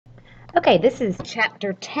Okay, this is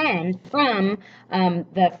chapter 10 from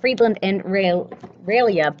the Friedland and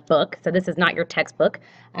Ralia book. So this is not your textbook.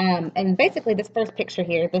 And basically, this first picture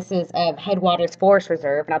here, this is of Headwaters Forest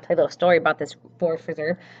Reserve. And I'll tell you a little story about this forest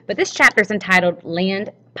reserve. But this chapter is entitled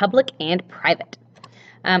Land, Public and Private.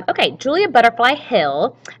 Okay, Julia Butterfly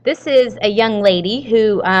Hill. This is a young lady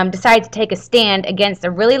who decided to take a stand against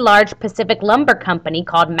a really large Pacific lumber company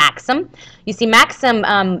called Maxim. You see, Maxim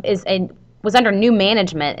was under new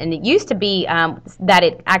management, and it used to be that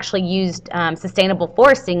it actually used sustainable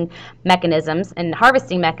foresting mechanisms and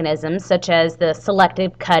harvesting mechanisms, such as the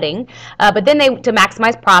selective cutting. But then to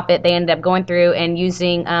maximize profit, they ended up going through and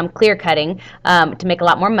using clear cutting to make a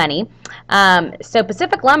lot more money. So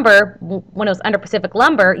Pacific Lumber, when it was under Pacific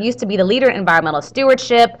Lumber, used to be the leader in environmental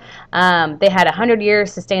stewardship. They had a 100-year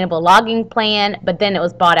sustainable logging plan, but then it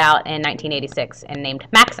was bought out in 1986 and named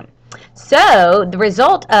Maxim. So the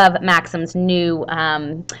result of Maxim's new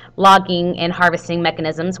logging and harvesting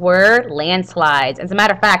mechanisms were landslides. As a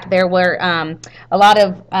matter of fact, there were a lot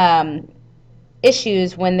of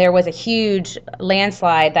issues when there was a huge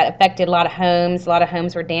landslide that affected a lot of homes. A lot of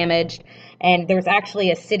homes were damaged, and there was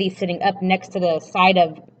actually a city sitting up next to the site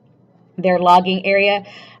of their logging area,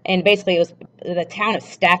 and basically it was the town of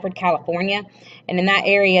Stafford, California. And in that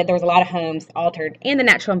area, there was a lot of homes altered, and the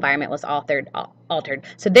natural environment was altered.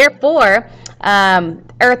 So therefore,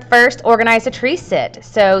 Earth First organized a tree sit.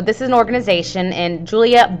 So this is an organization, and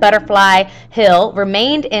Julia Butterfly Hill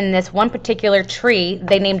remained in this one particular tree.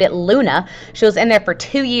 They named it Luna. She was in there for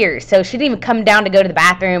 2 years. So she didn't even come down to go to the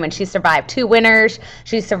bathroom, and she survived 2 winters.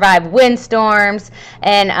 She survived windstorms,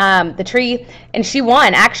 and the tree, and she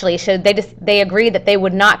won actually. So they agreed that they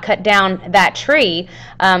would not cut down that tree.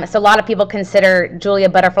 So a lot of people consider Julia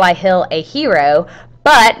Butterfly Hill a hero.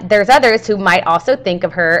 But there's others who might also think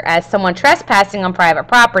of her as someone trespassing on private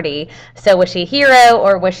property. So was she a hero,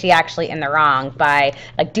 or was she actually in the wrong by,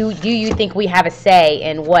 like, do you think we have a say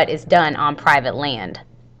in what is done on private land?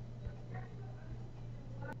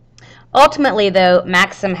 Ultimately, though,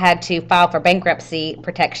 Maxim had to file for bankruptcy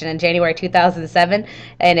protection in January 2007,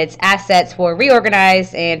 and its assets were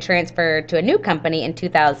reorganized and transferred to a new company in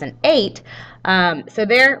 2008. So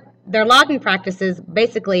their logging practices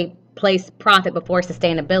basically place profit before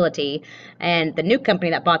sustainability, and the new company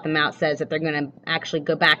that bought them out says that they're going to actually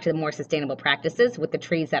go back to the more sustainable practices with the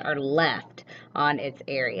trees that are left on its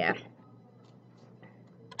area.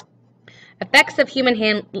 Effects of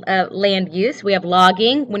human land use. We have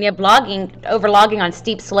logging. When you have overlogging on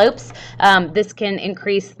steep slopes, this can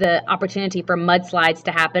increase the opportunity for mudslides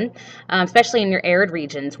to happen, especially in your arid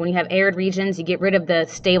regions. When you have arid regions, you get rid of the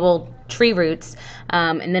stable tree roots,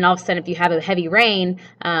 and then all of a sudden, if you have a heavy rain,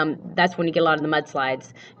 that's when you get a lot of the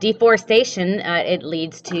mudslides. Deforestation, it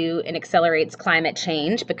leads to and accelerates climate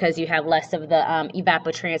change because you have less of the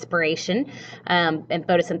evapotranspiration and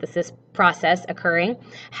photosynthesis process occurring.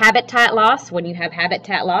 Habitat loss. When you have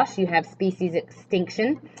habitat loss, you have species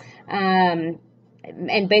extinction.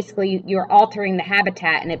 And basically, you're altering the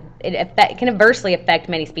habitat, and it can adversely affect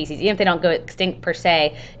many species. Even if they don't go extinct per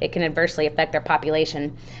se, it can adversely affect their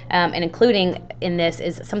population. And including in this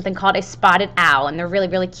is something called a spotted owl, and they're really,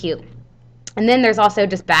 really cute. And then there's also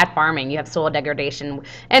just bad farming. You have soil degradation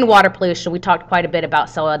and water pollution. We talked quite a bit about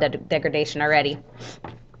soil degradation already.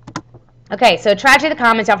 Okay, so Tragedy of the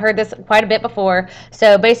Commons, I've heard this quite a bit before.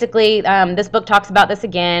 So basically, this book talks about this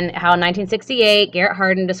again, how in 1968, Garrett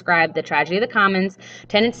Hardin described the tragedy of the commons,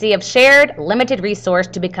 tendency of shared, limited resource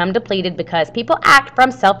to become depleted because people act from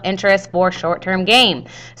self-interest for short-term gain.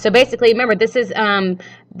 So basically, remember, this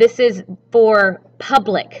is for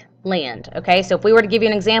public land. Okay, so if we were to give you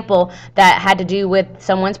an example that had to do with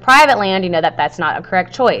someone's private land, you know that's not a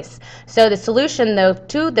correct choice. So the solution, though,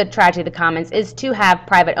 to the tragedy of the commons is to have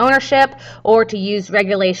private ownership or to use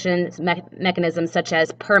regulations mechanisms such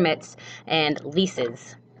as permits and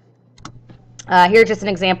leases. Here's just an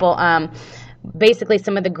example. Basically,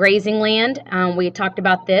 some of the grazing land, we talked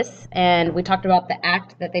about this, and we talked about the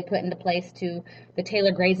act that they put into place, to the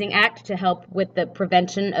Taylor Grazing Act, to help with the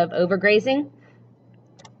prevention of overgrazing.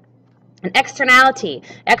 An externality.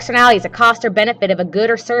 Externality is a cost or benefit of a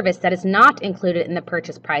good or service that is not included in the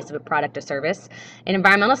purchase price of a product or service. In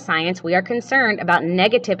environmental science, we are concerned about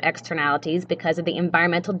negative externalities because of the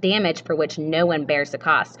environmental damage for which no one bears the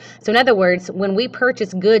cost. So in other words, when we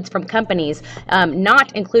purchase goods from companies,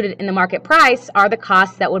 not included in the market price are the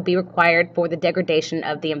costs that would be required for the degradation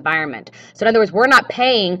of the environment. So in other words, we're not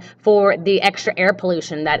paying for the extra air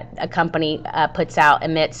pollution that a company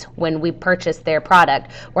emits when we purchase their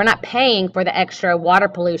product. We're not paying for the extra water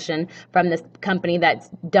pollution from this company that's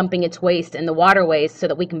dumping its waste in the waterways so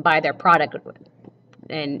that we can buy their product.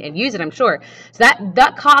 and use it, I'm sure. So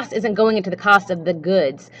that cost isn't going into the cost of the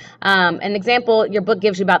goods. An example your book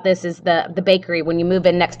gives you about this is the bakery. When you move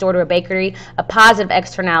in next door to a bakery, a positive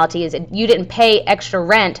externality is you didn't pay extra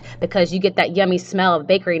rent because you get that yummy smell of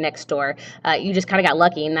bakery next door. You just kind of got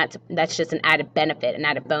lucky, and that's just an added benefit, an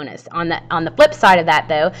added bonus. On the flip side of that,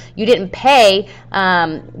 though, you didn't pay,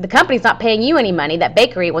 the company's not paying you any money. That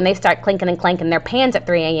bakery, when they start clinking and clanking their pans at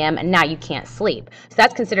 3 a.m. and now you can't sleep. So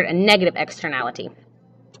that's considered a negative externality.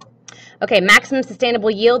 Okay, maximum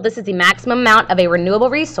sustainable yield. This is the maximum amount of a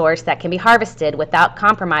renewable resource that can be harvested without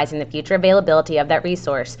compromising the future availability of that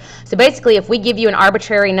resource. So basically, if we give you an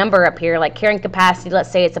arbitrary number up here, like carrying capacity,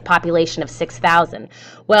 let's say it's a population of 6,000.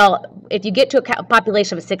 Well, if you get to a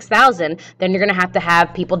population of 6,000, then you're going to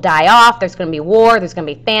have people die off. There's going to be war. There's going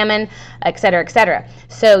to be famine, et cetera, et cetera.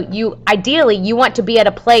 So ideally, you want to be at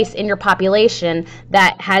a place in your population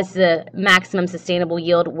that has the maximum sustainable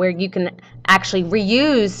yield where you can actually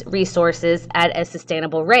reuse resources at a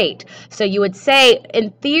sustainable rate. So you would say,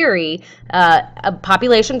 in theory, a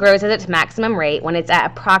population grows at its maximum rate when it's at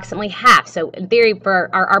approximately half. So in theory, for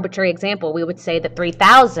our arbitrary example, we would say that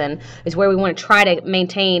 3,000 is where we want to try to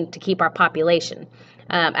maintain to keep our population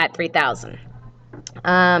at 3,000.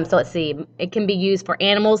 So let's see, it can be used for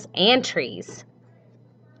animals and trees.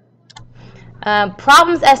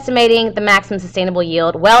 Problems estimating the maximum sustainable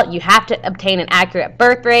yield. Well, you have to obtain an accurate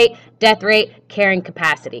birth rate, death rate, carrying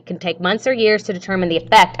capacity. It can take months or years to determine the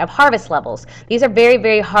effect of harvest levels. These are very,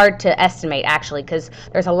 very hard to estimate, actually, because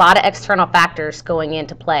there's a lot of external factors going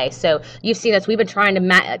into play. So you've seen us, we've been trying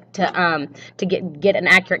to get an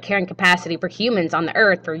accurate carrying capacity for humans on the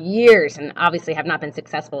earth for years, and obviously have not been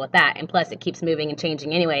successful with that. And plus, it keeps moving and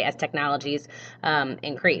changing anyway as technologies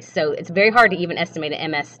increase. So it's very hard to even estimate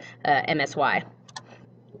an MSY.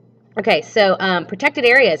 Okay, so protected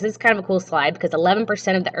areas. This is kind of a cool slide because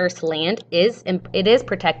 11% of the Earth's land is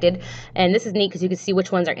protected, and this is neat because you can see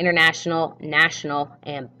which ones are international, national,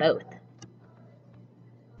 and both.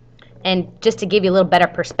 And just to give you a little better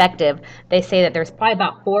perspective, they say that there's probably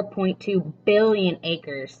about 4.2 billion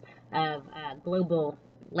acres of global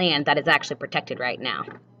land that is actually protected right now.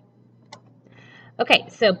 Okay,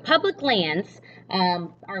 so public lands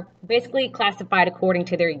are basically classified according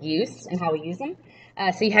to their use and how we use them.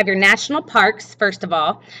 So you have your national parks, first of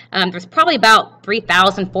all. There's probably about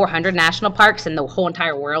 3,400 national parks in the whole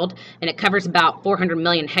entire world, and it covers about 400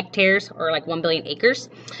 million hectares, or like 1 billion acres.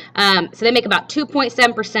 So they make about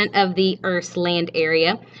 2.7% of the Earth's land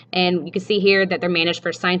area, and you can see here that they're managed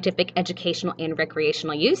for scientific, educational, and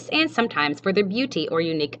recreational use, and sometimes for their beauty or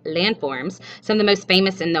unique landforms. Some of the most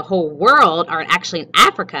famous in the whole world are actually in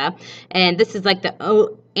Africa, and this is like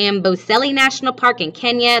the Amboseli National Park in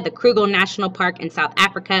Kenya, the Kruger National Park in South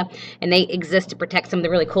Africa, and they exist to protect some of the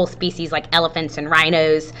really cool species like elephants and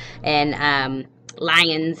rhinos and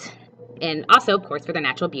lions, and also, of course, for their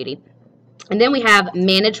natural beauty. And then we have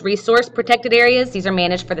managed resource protected areas. These are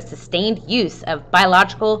managed for the sustained use of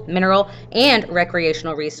biological, mineral, and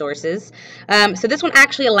recreational resources. So this one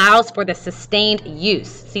actually allows for the sustained use.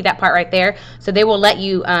 See that part right there? So they will let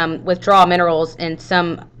you withdraw minerals, and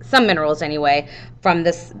some minerals anyway, from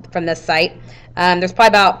this site. There's probably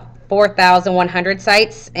about 4,100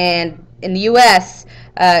 sites, and in the U.S.,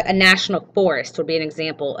 a national forest would be an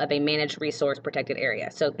example of a managed resource protected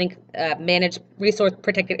area. So think managed resource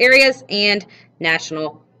protected areas and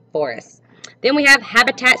national forests. Then we have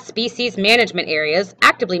habitat species management areas,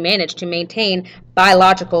 actively managed to maintain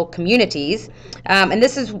biological communities. And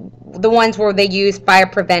this is the ones where they use fire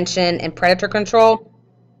prevention and predator control.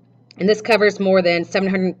 And this covers more than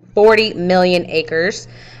 740 million acres.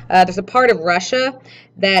 There's a part of Russia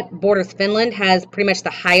that borders Finland, has pretty much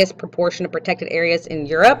the highest proportion of protected areas in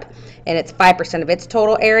Europe, and it's 5% of its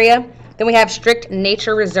total area. Then we have strict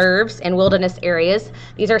nature reserves and wilderness areas.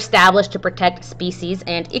 These are established to protect species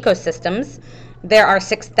and ecosystems. There are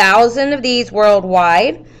 6,000 of these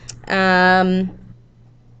worldwide.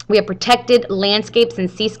 We have protected landscapes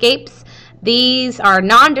and seascapes. These are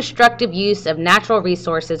non-destructive use of natural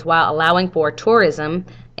resources while allowing for tourism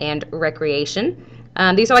and recreation.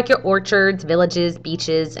 These are like your orchards, villages,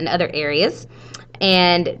 beaches, and other areas.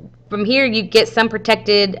 And from here you get some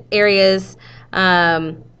protected areas.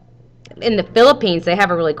 In the Philippines, they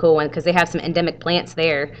have a really cool one because they have some endemic plants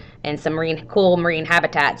there and some cool marine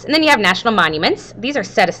habitats. And then you have national monuments. These are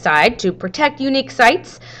set aside to protect unique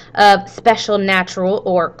sites of special natural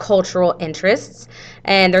or cultural interests.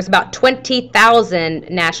 And there's about 20,000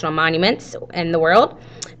 national monuments in the world.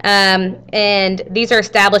 And these are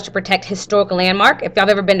established to protect historical landmark. If y'all have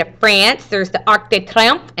ever been to France, there's the Arc de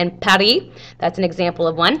Triomphe in Paris. That's an example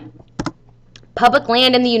of one. Public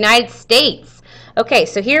land in the United States. Okay,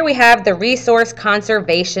 so here we have the resource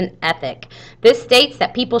conservation ethic. This states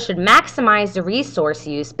that people should maximize the resource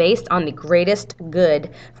use based on the greatest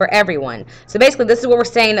good for everyone. So basically, this is what we're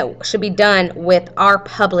saying that should be done with our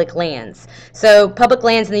public lands. So public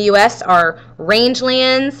lands in the U.S. are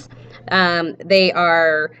rangelands, they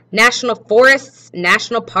are national forests,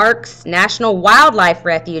 national parks, national wildlife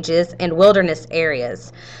refuges, and wilderness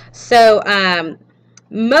areas. So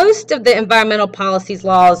most of the environmental policies,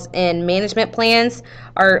 laws, and management plans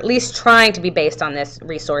are at least trying to be based on this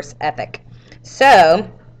resource ethic.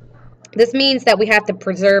 So this means that we have to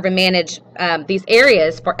preserve and manage these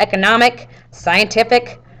areas for economic,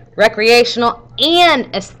 scientific, recreational,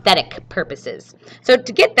 and aesthetic purposes. So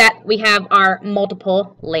to get that, we have our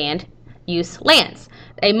multiple land use lands.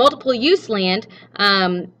 A multiple use land,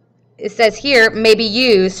 it says here, may be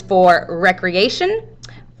used for recreation,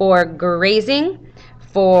 for grazing,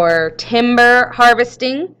 for timber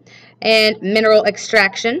harvesting, and mineral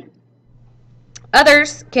extraction.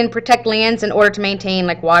 Others can protect lands in order to maintain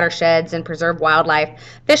like watersheds and preserve wildlife,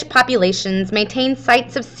 fish populations, maintain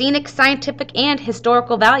sites of scenic, scientific, and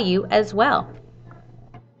historical value as well.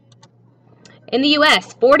 In the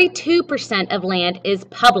U.S., 42% of land is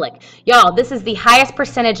public. Y'all, this is the highest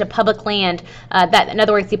percentage of public land that, in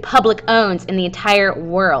other words, the public owns in the entire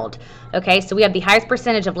world. Okay, so we have the highest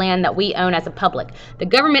percentage of land that we own as a public. The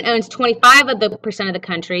government owns 25% of the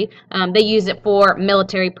country. They use it for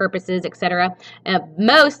military purposes, etc.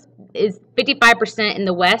 Most is 55% in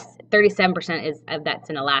the West, 37% is of that's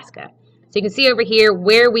in Alaska. So you can see over here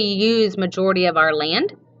where we use majority of our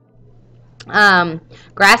land.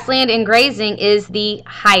 Grassland and grazing is the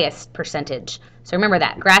highest percentage. So remember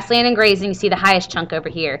that. Grassland and grazing, you see the highest chunk over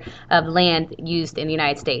here of land used in the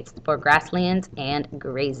United States for grasslands and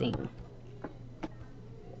grazing.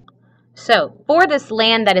 So for this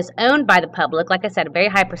land that is owned by the public, like I said, a very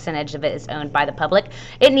high percentage of it is owned by the public.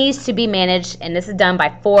 It needs to be managed, and this is done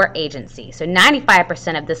by 4 agencies. So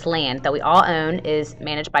 95% of this land that we all own is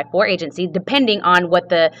managed by 4 agencies, depending on what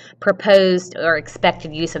the proposed or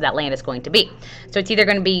expected use of that land is going to be. So it's either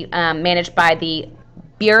going to be managed by the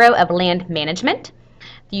Bureau of Land Management,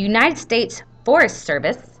 the United States Forest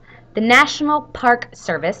Service, the National Park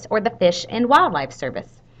Service, or the Fish and Wildlife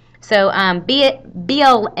Service. So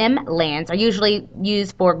BLM lands are usually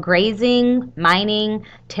used for grazing, mining,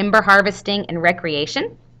 timber harvesting, and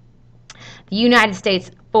recreation. The United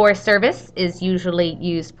States Forest Service is usually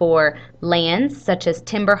used for lands such as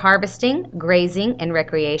timber harvesting, grazing, and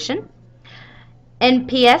recreation.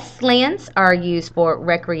 NPS lands are used for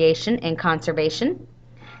recreation and conservation.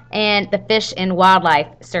 And the Fish and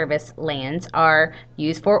Wildlife Service lands are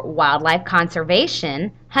used for wildlife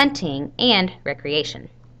conservation, hunting, and recreation.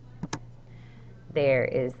 There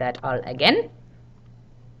is that all again.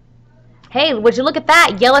 Hey, would you look at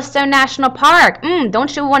that? Yellowstone National Park.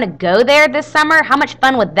 Don't you want to go there this summer? How much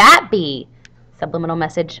fun would that be? Subliminal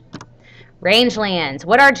message. Rangelands.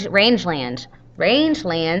 What are rangelands?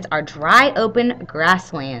 Rangelands are dry, open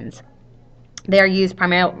grasslands. They are used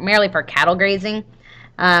primarily for cattle grazing.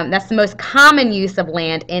 That's the most common use of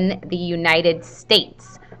land in the United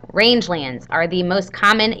States. Rangelands are the most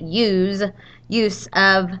common use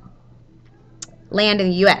of land in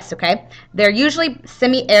the U.S., okay? They're usually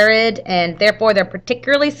semi-arid, and therefore they're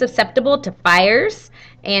particularly susceptible to fires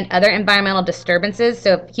and other environmental disturbances.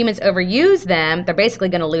 So if humans overuse them, they're basically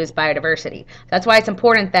going to lose biodiversity. That's why it's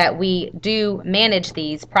important that we do manage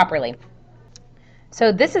these properly.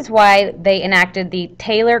 So this is why they enacted the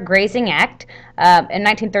Taylor Grazing Act. In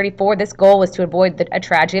 1934, this goal was to avoid a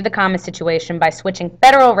tragedy of the common situation by switching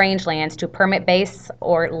federal rangelands to a permit-based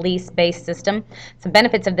or lease-based system. Some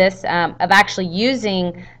benefits of this, of actually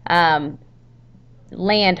using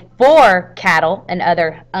land for cattle and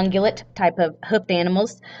other ungulate type of hoofed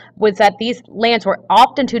animals, was that these lands were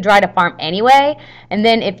often too dry to farm anyway, and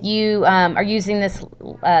then if you are using this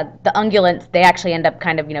the ungulates, they actually end up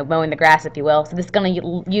kind of mowing the grass, if you will. So this is going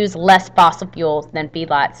to use less fossil fuels than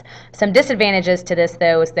feedlots. Some disadvantages to this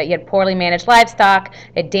though is that you had poorly managed livestock,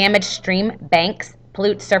 it damaged stream banks,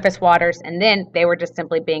 pollute surface waters, and then they were just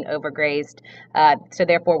simply being overgrazed. So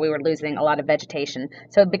therefore we were losing a lot of vegetation.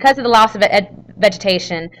 So because of the loss of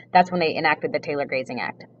vegetation, that's when they enacted the Taylor Grazing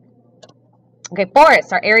Act. Okay,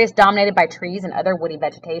 forests are areas dominated by trees and other woody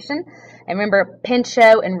vegetation. And remember,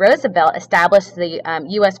 Pinchot and Roosevelt established the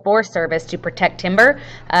U.S. Forest Service to protect timber,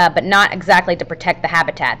 but not exactly to protect the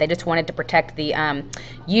habitat. They just wanted to protect the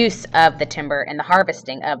use of the timber and the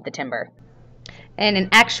harvesting of the timber. And in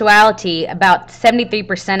actuality, about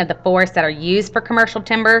 73% of the forests that are used for commercial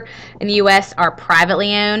timber in the U.S. are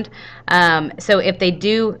privately owned. So if they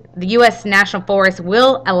do, the U.S. National Forest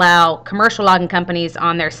will allow commercial logging companies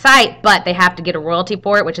on their site, but they have to get a royalty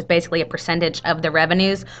for it, which is basically a percentage of the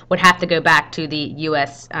revenues would have to go back to the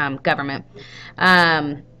U.S. Government.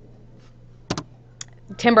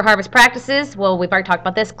 Timber harvest practices, well, we've already talked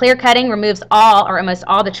about this. Clear cutting removes all or almost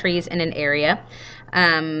all the trees in an area.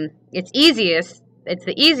 It's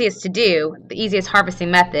the easiest to do, the easiest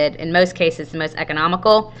harvesting method, in most cases the most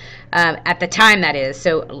economical, at the time, that is.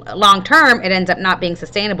 So long term it ends up not being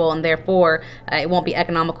sustainable, and therefore it won't be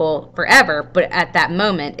economical forever, but at that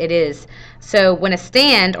moment it is. So when a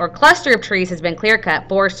stand or cluster of trees has been clear cut,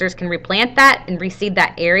 foresters can replant that and reseed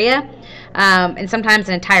that area, and sometimes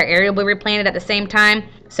an entire area will be replanted at the same time.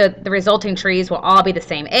 So the resulting trees will all be the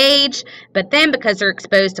same age, but then because they're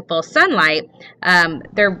exposed to full sunlight,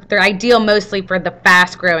 they're ideal mostly for the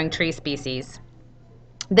fast-growing tree species.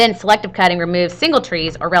 Then selective cutting removes single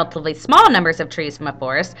trees or relatively small numbers of trees from a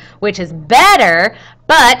forest, which is better,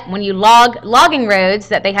 but when you logging roads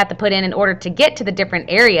that they have to put in order to get to the different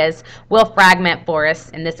areas will fragment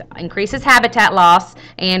forests, and this increases habitat loss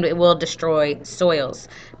and it will destroy soils.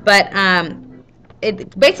 But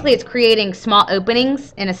it's creating small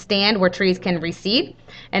openings in a stand where trees can reseed,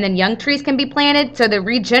 and then young trees can be planted. So the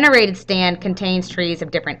regenerated stand contains trees of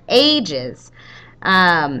different ages.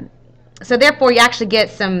 So therefore, you actually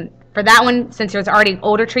get some, for that one, since there's already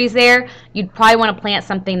older trees there, you'd probably want to plant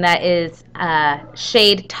something that is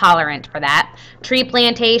shade tolerant for that. Tree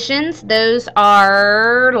plantations, those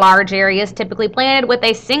are large areas typically planted with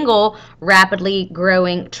a single rapidly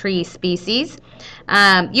growing tree species.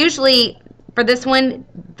 Usually, for this one,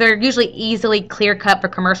 they're usually easily clear cut for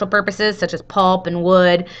commercial purposes, such as pulp and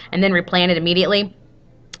wood, and then replanted immediately.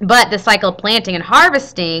 But the cycle of planting and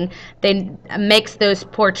harvesting then makes those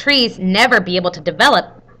poor trees never be able to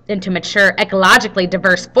develop into mature, ecologically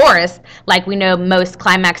diverse forests like we know most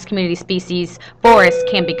climax community species forests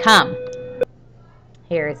can become.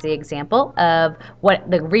 Here is the example of what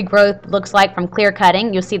the regrowth looks like from clear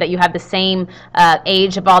cutting. You'll see that you have the same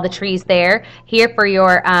age of all the trees there. Here for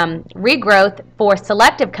your regrowth for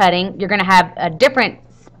selective cutting, you're going to have a different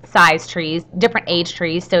size trees, different age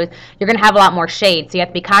trees, so you're going to have a lot more shade. So you have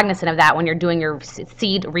to be cognizant of that when you're doing your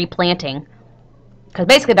seed replanting, because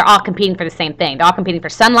basically they're all competing for the same thing. They're all competing for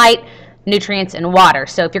sunlight, nutrients, and water.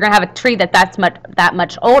 So if you're going to have a tree that's that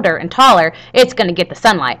much older and taller, it's going to get the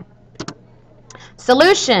sunlight.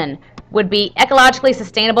 Solution would be ecologically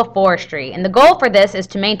sustainable forestry, and the goal for this is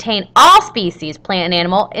to maintain all species, plant and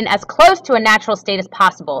animal, in as close to a natural state as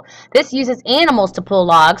possible. This uses animals to pull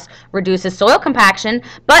logs, reduces soil compaction,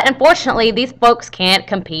 but unfortunately these folks can't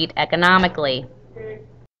compete economically.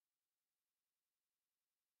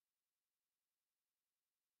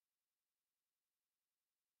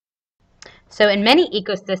 So in many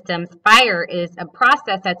ecosystems, fire is a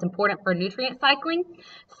process that's important for nutrient cycling.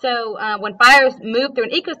 So when fires move through an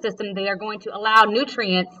ecosystem, they are going to allow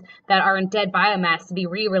nutrients that are in dead biomass to be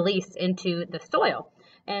re-released into the soil.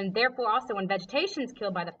 And therefore, also when vegetation is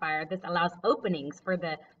killed by the fire, this allows openings for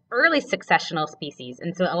the early successional species.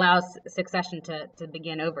 And so it allows succession to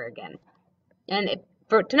begin over again. And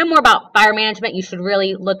to know more about fire management, you should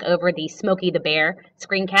really look over the Smokey the Bear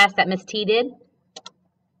screencast that Ms. T did.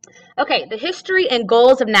 Okay, the history and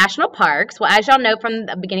goals of national parks. Well, as y'all know from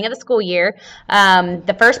the beginning of the school year,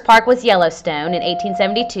 the first park was Yellowstone in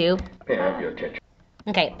 1872.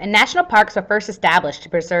 Okay, and national parks were first established to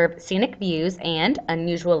preserve scenic views and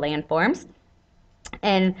unusual landforms.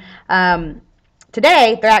 And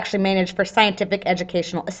today, they're actually managed for scientific,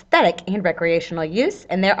 educational, aesthetic, and recreational use.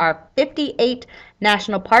 And there are 58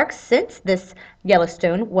 national parks since this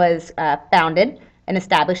Yellowstone was founded and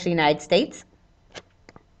established in the United States.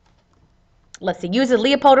 Let's see, use the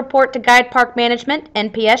Leopold Report to guide park management.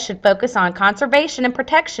 NPS should focus on conservation and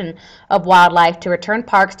protection of wildlife to return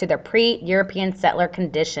parks to their pre-European settler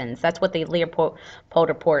conditions. That's what the Leopold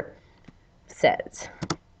Report says.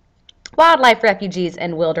 Wildlife refuges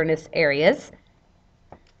and wilderness areas.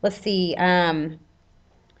 Let's see,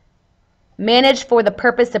 managed for the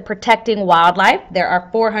purpose of protecting wildlife. There are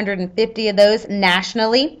 450 of those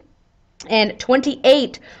nationally, and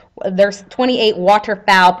there's 28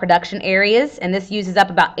 waterfowl production areas, and this uses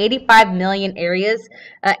up about 85 million acres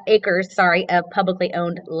of publicly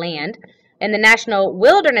owned land. And the national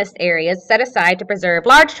wilderness areas set aside to preserve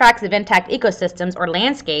large tracts of intact ecosystems or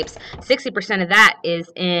landscapes. 60% of that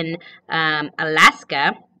is in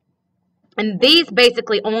Alaska. And these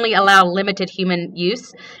basically only allow limited human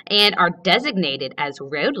use and are designated as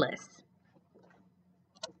roadless.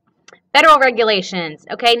 Federal regulations.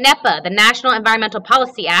 Okay, NEPA, the National Environmental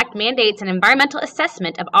Policy Act, mandates an environmental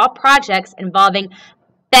assessment of all projects involving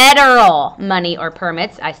federal money or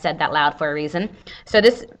permits. I said that loud for a reason. So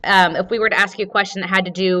this, if we were to ask you a question that had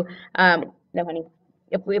to do, no honey,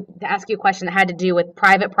 if we to ask you a question that had to do with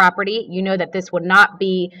private property, you know that this would not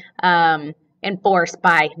be enforced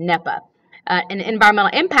by NEPA. An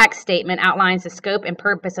environmental impact statement outlines the scope and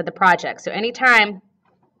purpose of the project. So anytime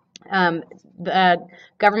the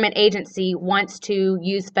government agency wants to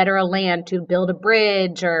use federal land to build a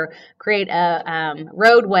bridge or create a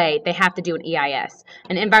roadway, they have to do an EIS.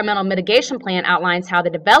 An environmental mitigation plan outlines how the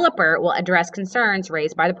developer will address concerns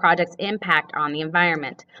raised by the project's impact on the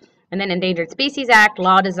environment. And then Endangered Species Act,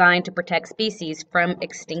 law designed to protect species from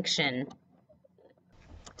extinction.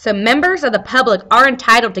 So members of the public are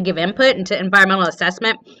entitled to give input into environmental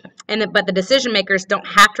assessment, but the decision makers don't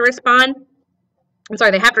have to respond. I'm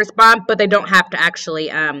sorry, they have to respond, but they don't have to actually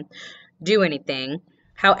do anything.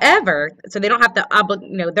 However, so they don't have to,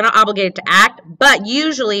 they're not obligated to act, but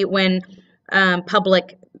usually when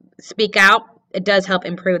public speak out, it does help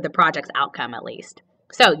improve the project's outcome at least.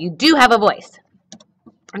 So you do have a voice.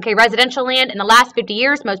 Okay, residential land. In the last 50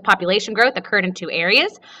 years, most population growth occurred in two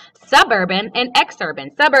areas, suburban and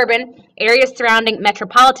exurban. Suburban, areas surrounding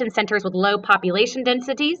metropolitan centers with low population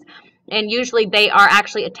densities, and usually they are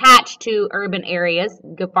actually attached to urban areas,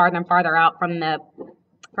 go farther and farther out from the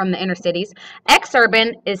inner cities.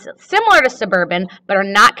 Exurban is similar to suburban, but are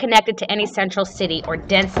not connected to any central city or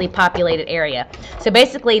densely populated area. So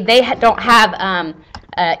basically, they don't have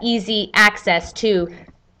easy access to.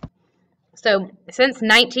 So since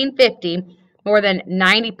 1950, more than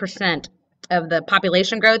 90% of the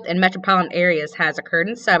population growth in metropolitan areas has occurred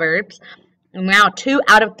in suburbs. And now 2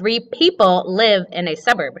 out of 3 people live in a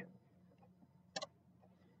suburb.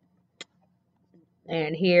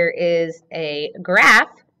 And here is a graph.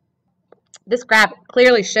 This graph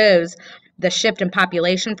clearly shows the shift in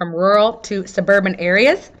population from rural to suburban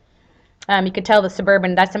areas. You can tell the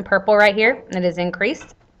suburban, that's in purple right here, it has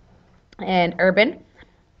increased. And urban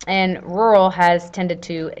and rural has tended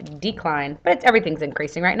to decline, but everything's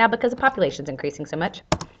increasing right now because the population's increasing so much.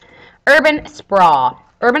 Urban sprawl.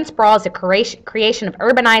 Urban sprawl is the creation of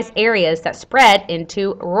urbanized areas that spread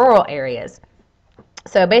into rural areas.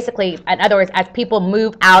 So basically, in other words, as people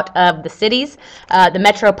move out of the cities, the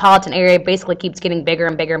metropolitan area basically keeps getting bigger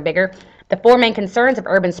and bigger and bigger. The 4 main concerns of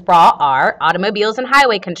urban sprawl are automobiles and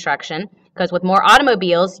highway construction, because with more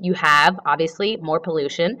automobiles, you have, obviously, more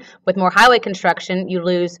pollution. With more highway construction, you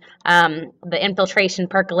lose the infiltration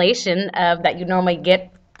percolation that you normally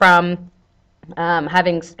get from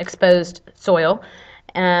having exposed soil.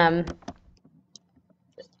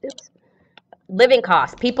 Living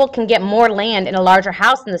costs. People can get more land in a larger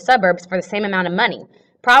house in the suburbs for the same amount of money.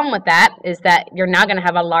 Problem with that is that you're now going to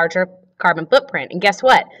have a larger carbon footprint. And guess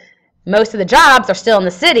what? Most of the jobs are still in the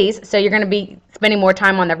cities, so you're going to be spending more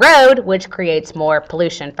time on the road, which creates more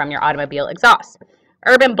pollution from your automobile exhaust.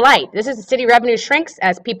 Urban blight. This is the city revenue shrinks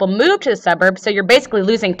as people move to the suburbs, so you're basically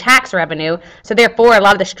losing tax revenue. So therefore, a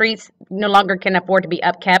lot of the streets no longer can afford to be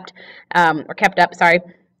kept up.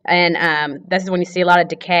 And this is when you see a lot of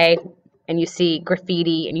decay, and you see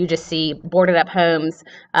graffiti, and you just see boarded up homes.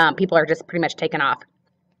 People are just pretty much taken off.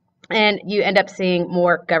 And you end up seeing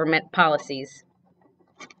more government policies.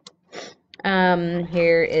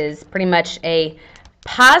 Here is pretty much a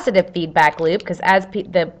positive feedback loop, because as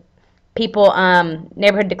the people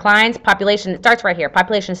neighborhood declines, population, it starts right here.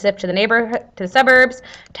 Population shifts to the neighborhood, to the suburbs,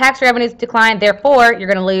 tax revenues decline. Therefore, you're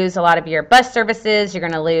going to lose a lot of your bus services. You're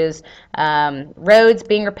going to lose roads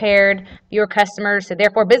being repaired, fewer customers. So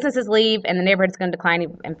therefore, businesses leave, and the neighborhood's going to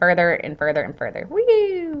decline and further and further and further.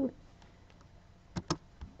 Woo!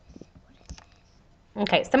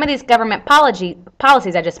 Okay, some of these government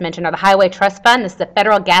policies I just mentioned are the Highway Trust Fund. This is the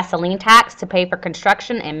federal gasoline tax to pay for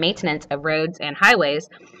construction and maintenance of roads and highways.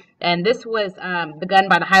 And this was begun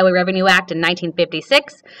by the Highway Revenue Act in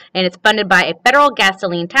 1956, and it's funded by a federal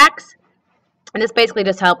gasoline tax. And this basically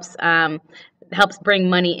just helps bring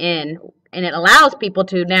money in, and it allows people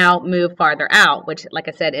to now move farther out, which, like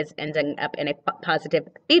I said, is ending up in a positive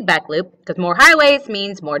feedback loop, because more highways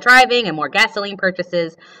means more driving and more gasoline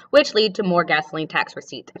purchases, which lead to more gasoline tax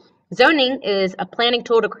receipt. Zoning is a planning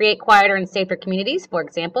tool to create quieter and safer communities, for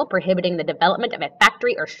example, prohibiting the development of a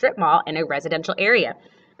factory or strip mall in a residential area.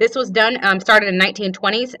 This was started in the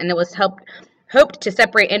 1920s, and it was hoped to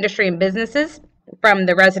separate industry and businesses from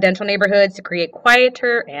the residential neighborhoods to create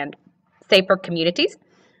quieter and safer communities.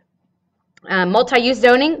 Multi-use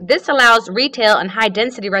zoning. This allows retail and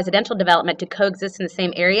high-density residential development to coexist in the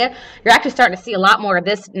same area. You're actually starting to see a lot more of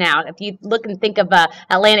this now. If you look and think of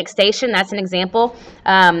Atlantic Station, that's an example.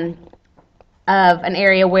 of an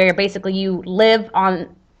area where basically you live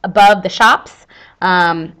on above the shops.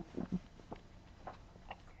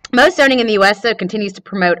 Most zoning in the U.S., though, continues to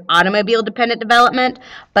promote automobile-dependent development,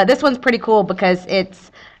 but this one's pretty cool because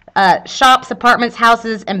it's shops, apartments,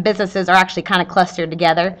 houses, and businesses are actually kind of clustered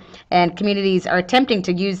together, and communities are attempting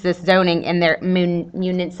to use this zoning in their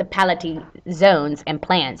municipality zones and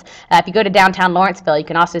plans. If you go to downtown Lawrenceville, you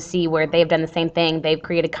can also see where they've done the same thing. They've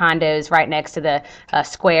created condos right next to the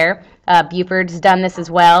square. Buford's done this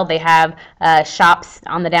as well. They have shops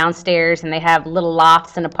on the downstairs, and they have little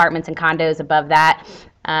lofts and apartments and condos above that.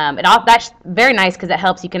 That's very nice because it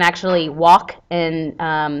helps. You can actually walk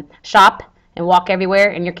and shop and walk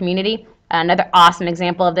everywhere in your community. Another awesome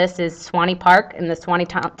example of this is Suwannee Park in the Suwannee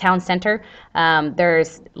Town Center.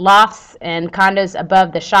 There's lofts and condos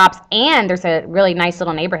above the shops, and there's a really nice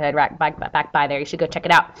little neighborhood right back by there. You should go check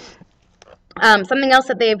it out. Something else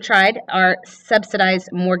that they've tried are subsidized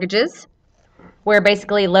mortgages, where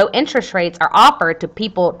basically low interest rates are offered to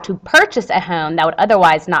people to purchase a home that would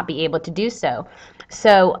otherwise not be able to do so.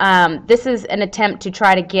 So this is an attempt to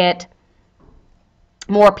try to get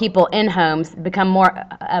more people in homes, become more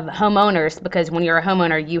of homeowners, because when you're a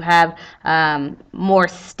homeowner, you have more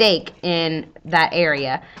stake in that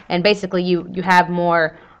area, and basically you have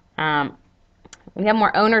more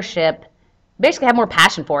ownership, basically have more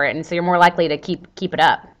passion for it, and so you're more likely to keep it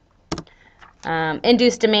up.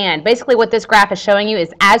 Induced demand. Basically what this graph is showing you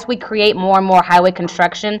is as we create more and more highway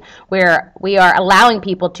construction, where we are allowing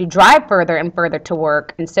people to drive further and further to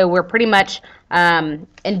work, and so we're pretty much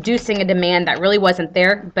inducing a demand that really wasn't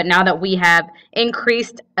there. But now that we have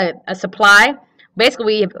increased a supply, basically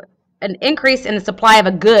we have an increase in the supply of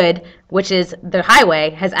a good, which is the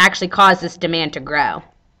highway, has actually caused this demand to grow.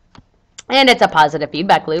 And it's a positive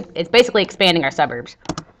feedback loop. It's basically expanding our suburbs.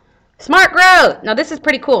 Smart growth. Now this is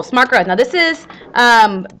pretty cool. Smart growth. Now this is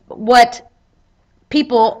what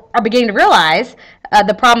people are beginning to realize,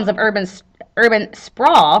 the problems of urban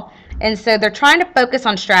sprawl, and so they're trying to focus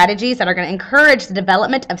on strategies that are going to encourage the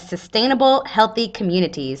development of sustainable, healthy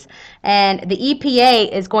communities. And the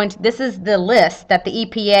EPA is going to, this is the list that the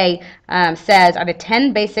EPA says are the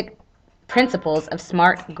 10 basic principles of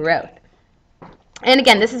smart growth. And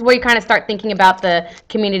again, this is where you kind of start thinking about the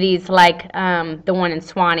communities like the one in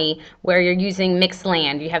Suwannee, where you're using mixed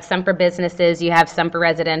land. You have some for businesses, you have some for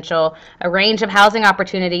residential, a range of housing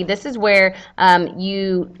opportunity. This is where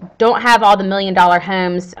you don't have all the $1 million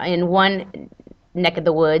homes in one neck of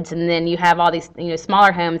the woods, and then you have all these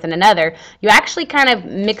smaller homes in another. You actually kind of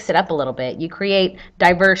mix it up a little bit. You create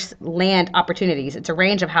diverse land opportunities. It's a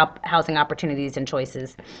range of housing opportunities and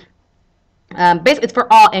choices. Basically, it's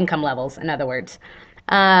for all income levels, in other words.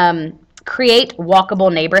 Create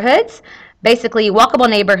walkable neighborhoods. Basically, walkable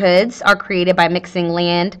neighborhoods are created by mixing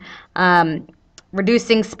land,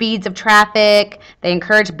 reducing speeds of traffic. They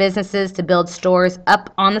encourage businesses to build stores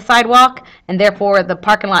up on the sidewalk, and therefore the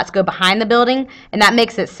parking lots go behind the building, and that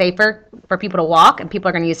makes it safer for people to walk, and people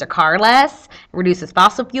are going to use their car less. It reduces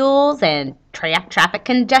fossil fuels and traffic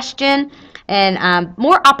congestion, and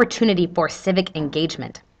more opportunity for civic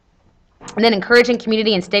engagement. And then encouraging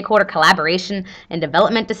community and stakeholder collaboration and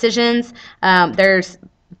development decisions. There's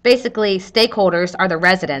basically stakeholders are the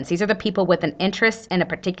residents. These are the people with an interest in a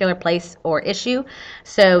particular place or issue.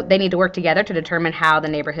 So they need to work together to determine how the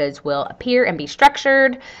neighborhoods will appear and be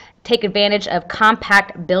structured, take advantage of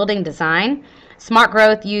compact building design. Smart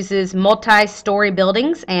growth uses multi-story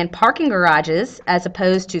buildings and parking garages as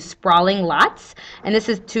opposed to sprawling lots. And this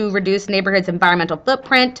is to reduce neighborhoods' environmental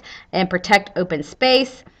footprint and protect open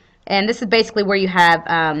space. And this is basically where you have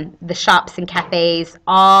the shops and cafes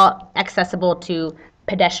all accessible to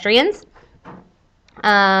pedestrians.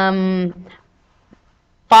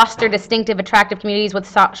 Foster distinctive, attractive communities with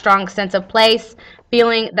strong sense of place.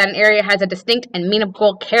 Feeling that an area has a distinct and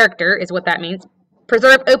meaningful character is what that means.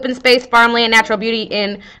 Preserve open space, farmland, natural beauty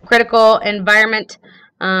in critical environmental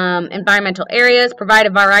areas. Provide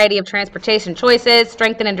a variety of transportation choices.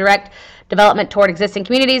 Strengthen and direct development toward existing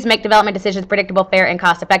communities. Make development decisions predictable, fair, and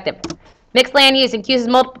cost-effective. Mixed land use includes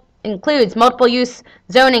multiple use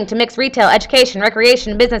zoning to mix retail, education,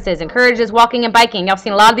 recreation, businesses. Encourages walking and biking. Y'all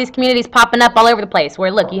seen a lot of these communities popping up all over the place, where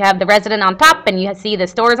look, you have the resident on top and you see the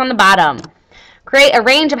stores on the bottom. Create a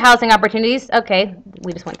range of housing opportunities. Okay,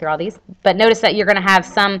 we just went through all these, but notice that you're going to have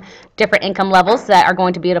some different income levels that are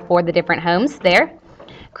going to be able to afford the different homes there.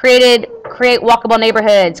 Create walkable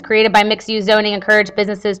neighborhoods created by mixed-use zoning. Encourage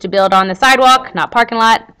businesses to build on the sidewalk, not parking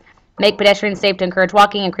lot. Make pedestrians safe to encourage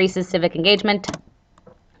walking. Increases civic engagement.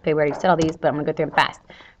 Okay, we already said all these, but I'm going to go through them fast.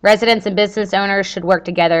 Residents and business owners should work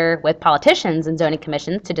together with politicians and zoning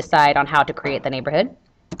commissions to decide on how to create the neighborhood.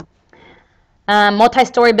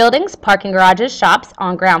 Multi-story buildings, parking garages, shops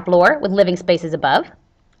on ground floor with living spaces above.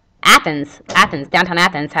 Athens, downtown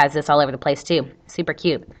Athens has this all over the place too. Super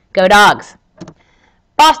cute. Go Dogs.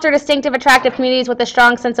 Foster distinctive, attractive communities with a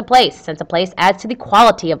strong sense of place. Sense of place adds to the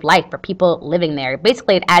quality of life for people living there.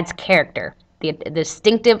 Basically, it adds character. The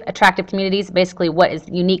distinctive, attractive communities, basically what is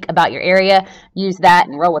unique about your area. Use that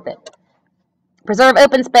and roll with it. Preserve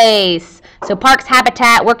open space. So parks,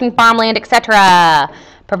 habitat, working farmland, etc.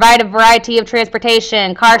 Provide a variety of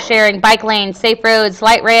transportation, car sharing, bike lanes, safe roads,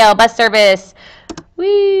 light rail, bus service.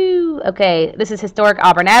 Woo! Okay, this is historic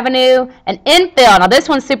Auburn Avenue. And infill. Now this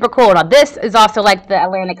one's super cool. Now this is also like the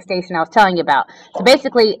Atlantic Station I was telling you about. So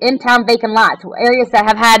basically, in-town vacant lots, areas that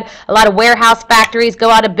have had a lot of warehouse factories go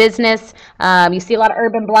out of business. You see a lot of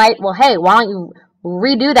urban blight. Well, hey, why don't you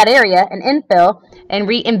redo that area and infill and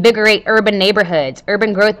reinvigorate urban neighborhoods,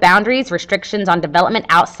 urban growth boundaries, restrictions on development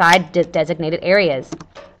outside designated areas.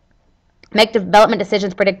 Make development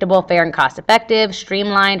decisions predictable, fair, and cost-effective.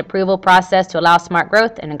 Streamlined approval process to allow smart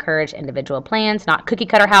growth and encourage individual plans. Not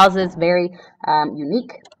cookie-cutter houses. Very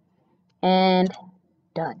unique. And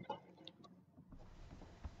done.